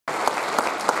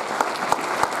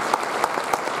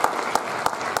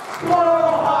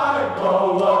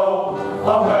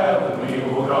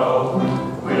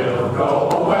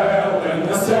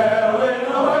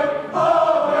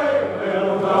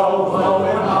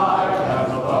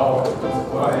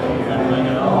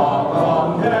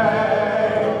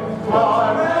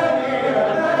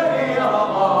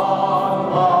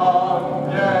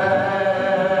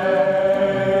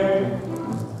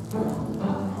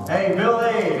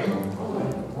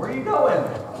Where are you going?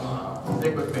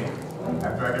 Stick with me.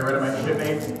 After I get rid of my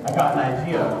shipmates, I got an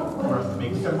idea for us to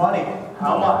make some money.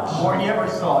 How much? More than you ever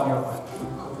saw in your life.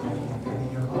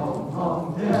 Many a long,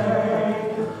 long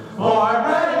day. For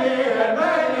many and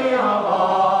many a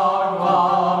long,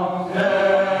 long day.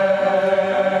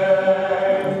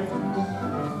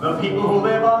 The people who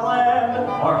live on land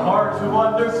are hard to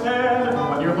understand.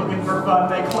 When you're looking for fun,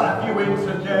 they clap you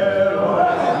into jail.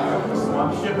 So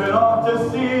I'm shipping off to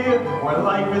sea, where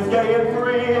life is gay and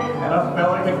free, and a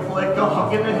fella can flick a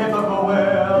hook in the hip of a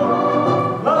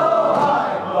whale. Low,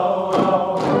 high, low,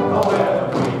 low, oh, where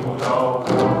the people go.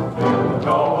 They will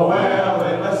go a whale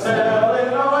in the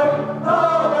sailing away.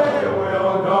 Oh, they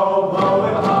will go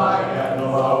blowing high and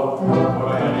low. For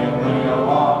many, many a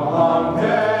long, long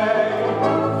day.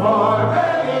 For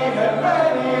many and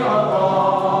many a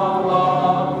long,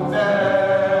 long day.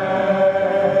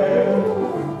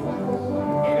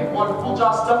 Ain't it wonderful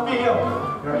just to feel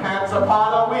your hands upon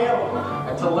a wheel,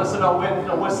 and to listen to wind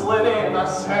whistling in a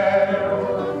sail?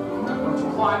 Or to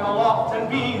climb aloft and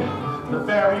be the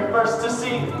very first to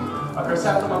see a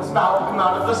chrysanthemum spout come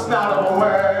out of the snout of a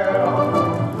whale.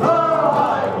 Low,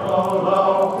 high, low,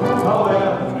 low, oh,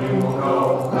 where the people go.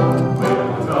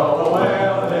 We'll go a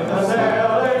whale in the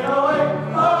sailing away.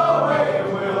 Away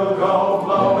we'll go,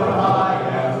 blowing high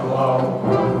and low.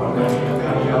 For many and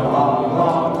many a long,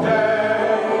 long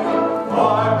day.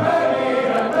 For many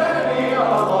and many a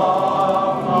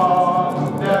long, long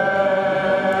day.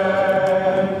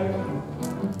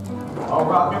 All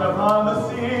rocking upon the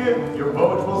sea, your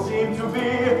boat will seem to be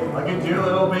like a dear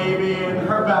little baby in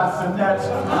her bassinet.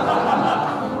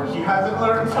 Where she hasn't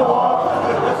learned to walk,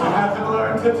 she hasn't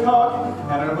learned to talk,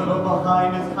 and her little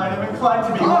behind is kind of inclined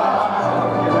to be wet.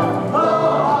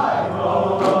 Low, high,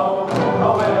 low, low,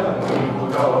 oh, where the people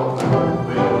go.